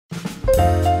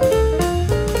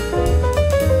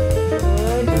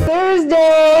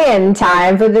Tuesday and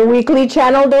time for the weekly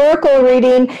channeled oracle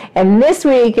reading, and this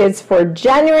week is for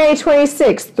January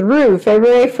 26th through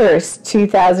February 1st,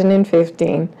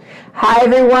 2015. Hi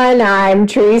everyone, I'm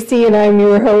Tracy and I'm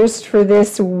your host for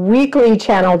this weekly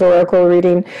channeled oracle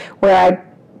reading where I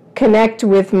connect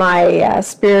with my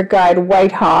spirit guide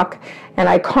Whitehawk and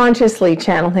I consciously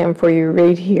channel him for you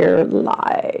right here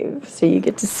live. So you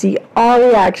get to see all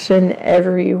the action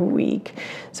every week.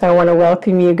 So I want to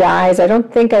welcome you guys. I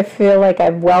don't think I feel like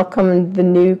I've welcomed the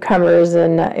newcomers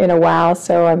in a while,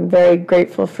 so I'm very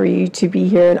grateful for you to be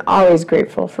here and always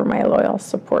grateful for my loyal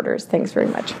supporters. Thanks very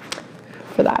much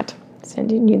for that.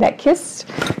 Sending you that kiss.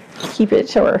 Keep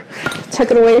it or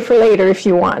tuck it away for later if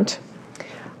you want.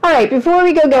 All right, before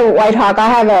we go with Whitehawk, I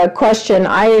have a question.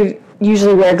 I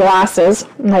usually wear glasses,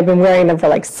 and I've been wearing them for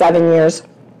like 7 years.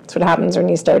 That's what happens when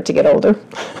you start to get older.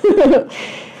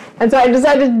 And so I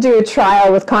decided to do a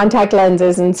trial with contact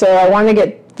lenses, and so I want to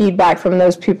get feedback from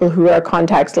those people who are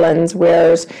contact lens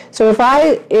wearers. So if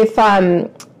and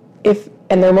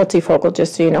they're multifocal,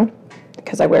 just so you know,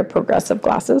 because I wear progressive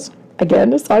glasses.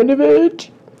 Again, a sign of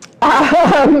age.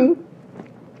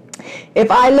 If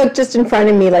I look just in front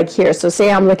of me like here, so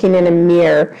say I'm looking in a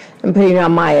mirror and putting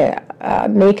on my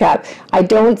makeup, I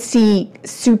don't see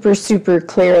super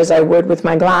clear as I would with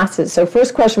my glasses. So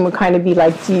first question would kind of be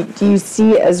like, do you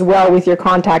see as well with your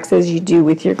contacts as you do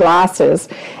with your glasses?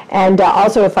 And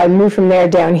also if I move from there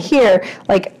down here,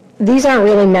 like these aren't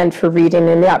really meant for reading,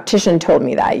 and the optician told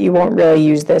me that. You won't really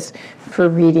use this for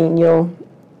reading.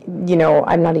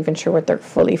 I'm not even sure what they're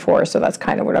fully for, so that's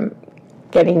kind of what I'm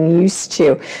getting used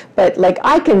to. But like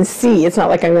I can see, it's not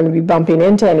like I'm going to be bumping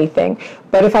into anything,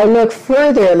 but if I look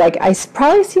further, like I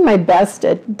probably see my best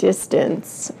at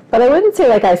distance, but I wouldn't say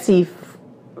like I see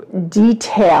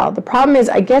detail. The problem is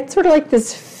I get sort of like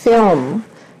this film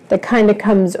that kind of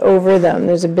comes over them.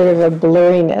 There's a bit of a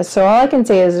blurriness. So all I can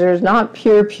say is there's not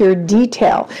pure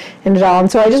detail in it all.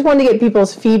 And so I just want to get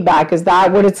people's feedback. Is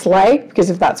that what it's like? Because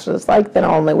if that's what it's like, then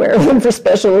I'll only wear them for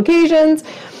special occasions.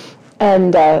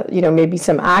 And, maybe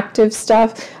some active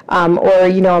stuff, or,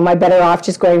 am I better off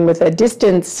just going with a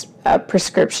distance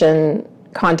prescription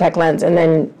contact lens and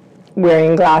then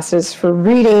wearing glasses for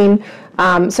reading?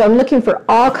 So I'm looking for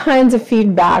all kinds of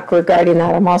feedback regarding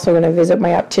that. I'm also going to visit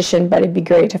my optician, but it'd be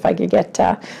great if I could get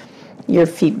your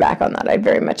feedback on that. I'd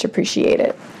very much appreciate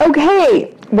it.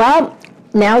 Okay, well,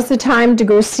 now's the time to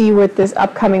go see what this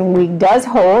upcoming week does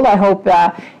hold. I hope,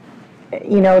 that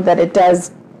it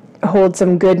does hold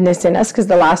some goodness in us, because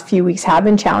the last few weeks have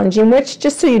been challenging, which,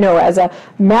 just so you know, as a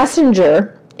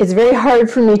messenger, it's very hard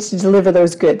for me to deliver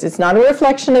those goods. It's not a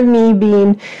reflection of me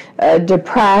being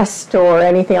depressed or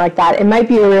anything like that. It might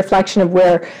be a reflection of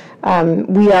where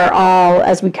we are all,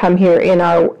 as we come here in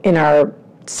our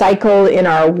cycle, in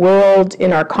our world,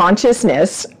 in our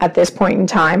consciousness at this point in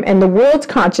time, and the world's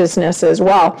consciousness as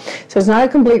well. So it's not a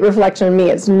complete reflection of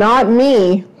me. It's not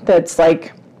me that's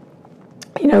like,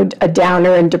 a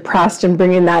downer and depressed and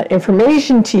bringing that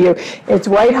information to you. It's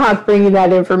Whitehawk bringing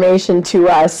that information to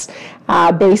us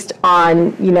based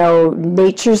on,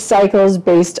 nature's cycles,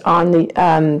 based on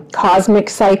the cosmic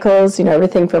cycles,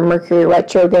 everything from Mercury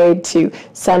retrograde to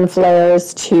sun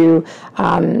flares to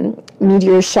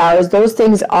meteor showers. Those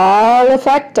things all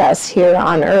affect us here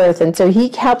on Earth. And so he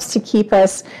helps to keep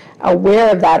us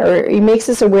aware of that, or he makes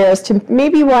us aware as to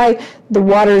maybe why the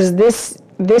waters this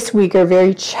week are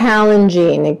very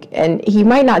challenging. And he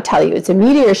might not tell you it's a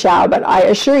meteor shower, but I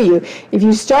assure you, if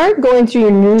you start going through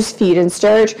your news feed and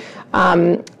start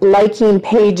liking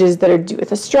pages that are to do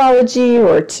with astrology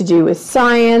or to do with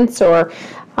science or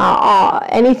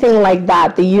anything like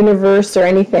that, the universe or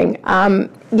anything,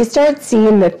 you start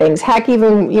seeing the things. Heck,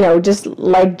 even, just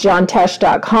like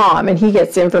johntesh.com, and he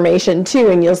gets information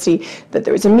too, and you'll see that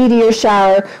there was a meteor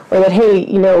shower, or that, hey,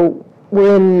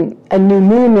 we're in a new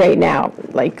moon right now,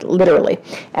 like literally.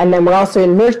 And then we're also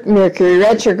in Mercury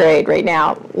retrograde right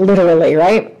now, literally,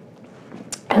 right?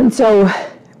 And so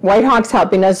Whitehawk's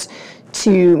helping us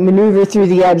to maneuver through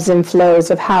the ebbs and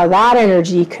flows of how that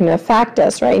energy can affect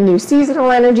us, right? New seasonal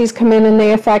energies come in and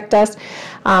they affect us.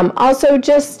 Also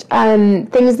just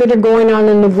things that are going on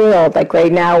in the world. Like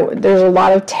right now, there's a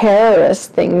lot of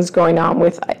terrorist things going on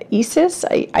with ISIS,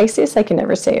 I can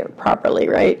never say it properly,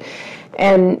 right?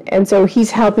 And so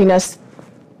he's helping us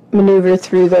maneuver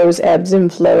through those ebbs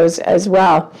and flows as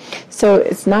well. So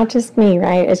it's not just me,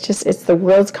 right? It's the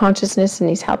world's consciousness, and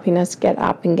he's helping us get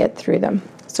up and get through them.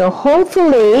 So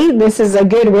hopefully this is a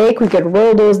good week. We could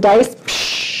roll those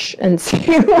dice and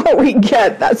see what we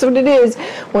get. That's what it is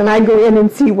when I go in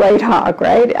and see Whitehawk,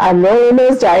 right? I'm rolling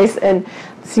those dice and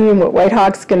seeing what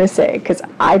Whitehawk's going to say, because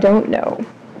I don't know.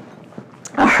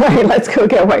 All right, let's go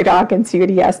get Whitehawk and see what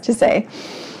he has to say.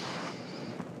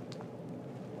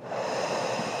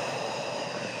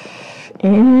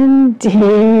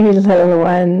 Indeed, little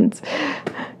ones.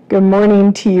 Good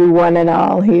morning to you, one and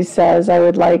all. He says, I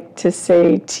would like to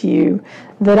say to you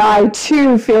that I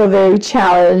too feel very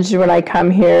challenged when I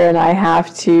come here and I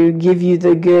have to give you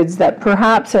the goods that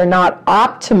perhaps are not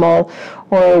optimal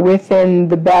or within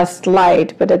the best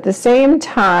light, but at the same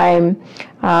time,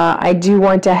 I do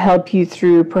want to help you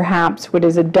through perhaps what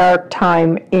is a dark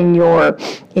time in your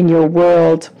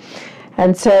world.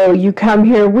 And so you come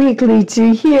here weekly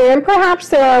to hear, and perhaps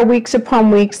there are weeks upon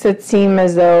weeks that seem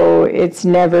as though it's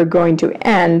never going to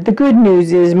end. The good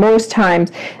news is most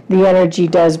times the energy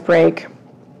does break,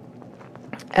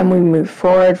 and we move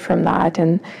forward from that.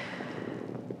 And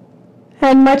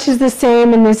much is the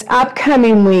same in this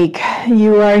upcoming week.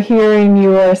 You are here and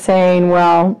you are saying,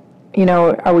 well, you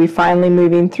know, are we finally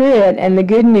moving through it? And the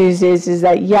good news is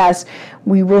that yes,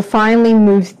 we will finally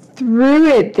move through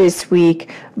it this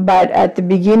week, but at the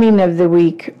beginning of the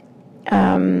week,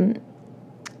 there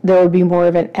will be more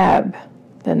of an ebb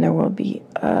than there will be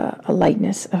a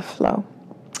lightness of flow.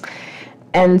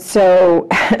 And so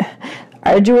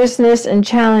arduousness and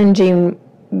challenging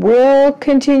will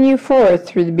continue forth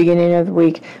through the beginning of the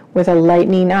week with a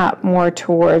lightening up more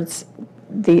towards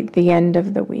the end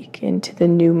of the week into the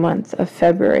new month of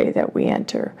February that we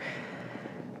enter,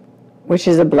 which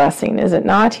is a blessing, is it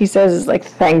not? He says it's like,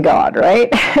 thank God, right?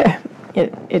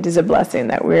 It is a blessing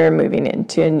that we're moving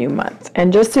into a new month.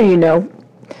 And just so you know,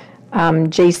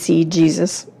 JC,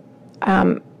 Jesus,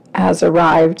 has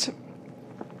arrived.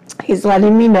 He's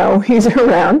letting me know he's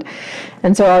around.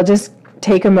 And so I'll just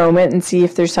take a moment and see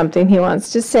if there's something he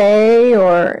wants to say,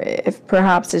 or if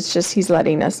perhaps it's just he's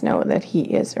letting us know that he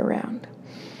is around.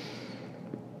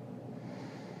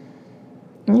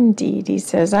 Indeed, he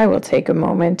says, I will take a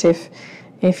moment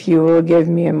if you will give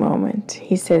me a moment.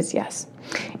 He says, yes.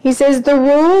 He says, the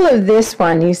role of this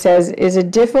one, he says, is a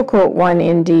difficult one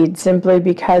indeed, simply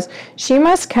because she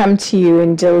must come to you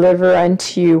and deliver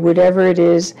unto you whatever it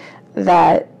is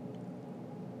that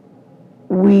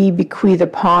we bequeath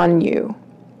upon you.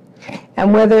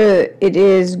 And whether it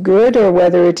is good or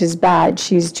whether it is bad,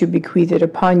 she's to bequeath it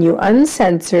upon you,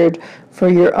 uncensored, for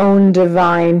your own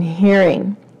divine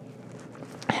hearing.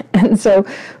 And so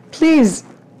please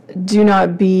do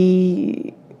not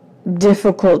be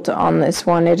difficult on this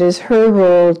one. It is her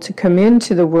role to come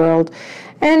into the world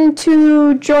and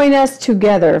to join us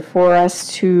together for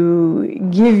us to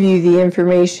give you the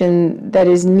information that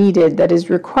is needed, that is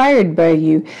required by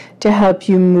you to help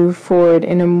you move forward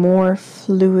in a more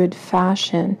fluid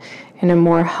fashion, in a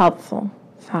more helpful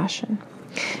fashion.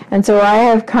 And so I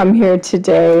have come here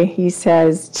today, he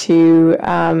says, to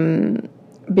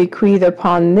bequeath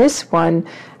upon this one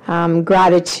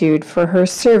gratitude for her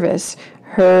service,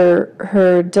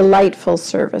 her delightful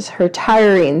service, her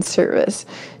tiring service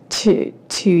to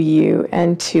you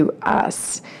and to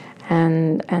us.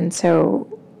 And so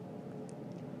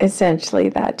essentially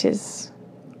that is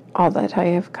all that I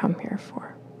have come here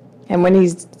for. And when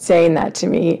he's saying that to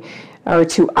me, or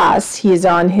to us, he is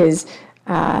on his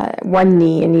one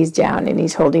knee and he's down and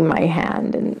he's holding my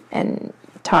hand and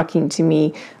talking to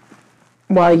me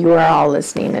while you are all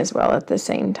listening as well at the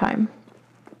same time.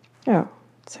 Oh,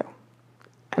 so,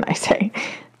 and I say,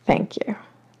 thank you,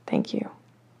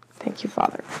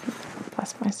 Father.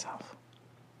 Bless myself.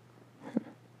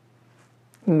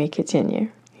 You may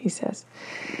continue, he says,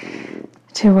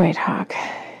 to Whitehawk.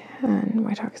 And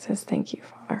Whitehawk says, thank you,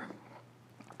 Father.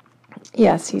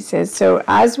 Yes, he says, so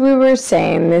as we were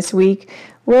saying, this week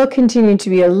will continue to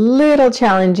be a little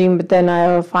challenging, but then I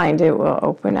will find it will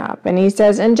open up. And he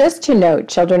says, and just to note,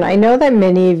 children, I know that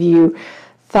many of you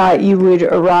thought you would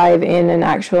arrive in an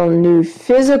actual new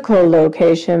physical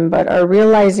location, but are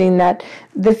realizing that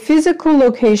the physical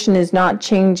location is not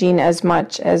changing as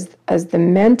much as the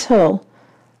mental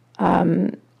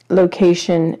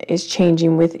location is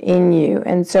changing within you.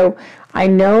 And so I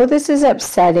know this is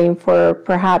upsetting for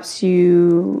perhaps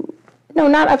you, no,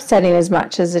 not upsetting as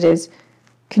much as it is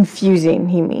confusing,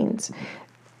 he means.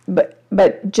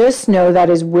 But just know that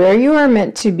is where you are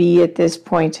meant to be at this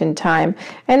point in time,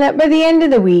 and that by the end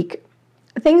of the week,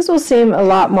 things will seem a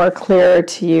lot more clearer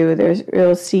to you. It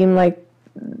will seem like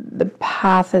the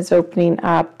path is opening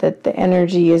up, that the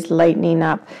energy is lightening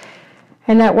up,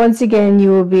 and that once again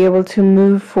you will be able to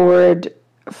move forward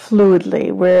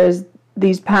fluidly, whereas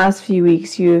these past few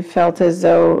weeks you have felt as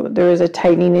though there is a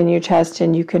tightening in your chest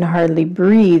and you can hardly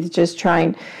breathe, just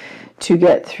trying to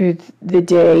get through the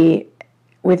day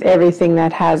with everything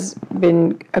that has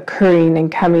been occurring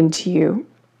and coming to you.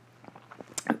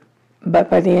 But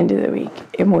by the end of the week,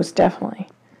 it most definitely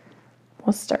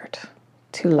will start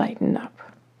to lighten up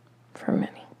for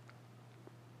many.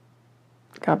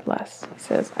 God bless. He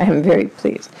says, I am very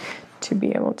pleased to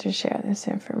be able to share this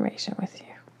information with you.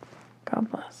 God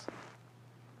bless.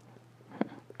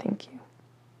 Thank you.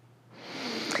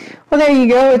 Well, there you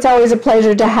go. It's always a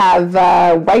pleasure to have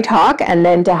Whitehawk and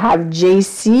then to have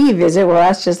JC visit. Well,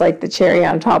 that's just like the cherry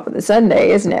on top of the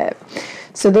sundae, isn't it?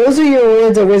 So those are your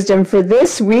words of wisdom for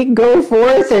this week. Go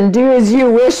forth and do as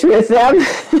you wish with them.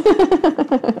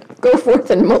 Go forth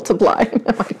and multiply.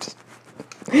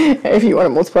 If you want to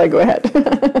multiply, go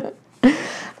ahead.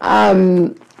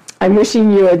 I'm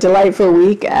wishing you a delightful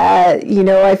week.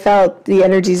 I felt the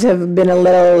energies have been a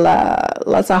little,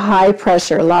 lots of high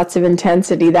pressure, lots of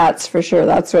intensity. That's for sure.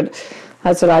 That's what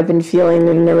I've been feeling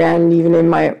and around, even in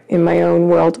my own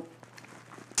world.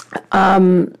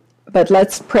 But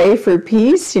let's pray for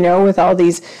peace. With all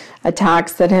these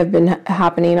attacks that have been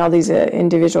happening, all these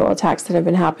individual attacks that have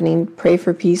been happening. Pray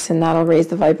for peace, and that'll raise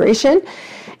the vibration.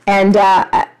 And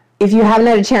if you haven't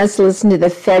had a chance to listen to the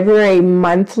February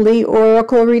monthly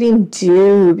oracle reading,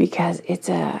 do, because it's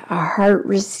a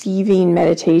heart-receiving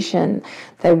meditation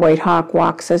that Whitehawk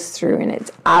walks us through, and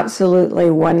it's absolutely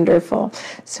wonderful.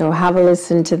 So have a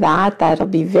listen to that. That'll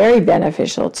be very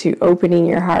beneficial to opening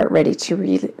your heart, ready to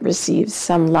receive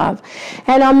some love.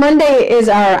 And on Monday is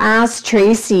our Ask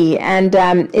Tracy, and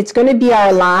it's going to be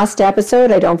our last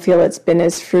episode. I don't feel it's been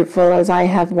as fruitful as I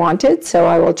have wanted, so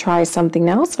I will try something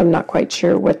else. I'm not quite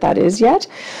sure what that is yet.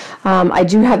 I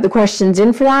do have the questions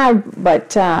in for that, but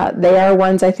they are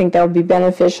ones I think that will be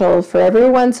beneficial for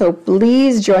everyone. So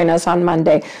please join us on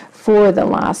Monday for the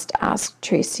last Ask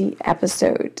Tracy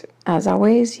episode. As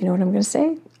always, you know what I'm going to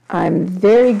say? I'm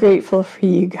very grateful for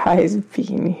you guys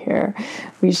being here.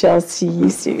 We shall see you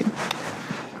soon.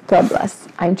 God bless.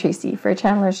 I'm Tracy for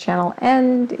Channeler's Channel,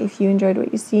 and if you enjoyed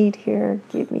what you see here,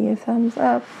 give me a thumbs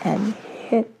up and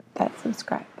hit that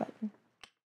subscribe.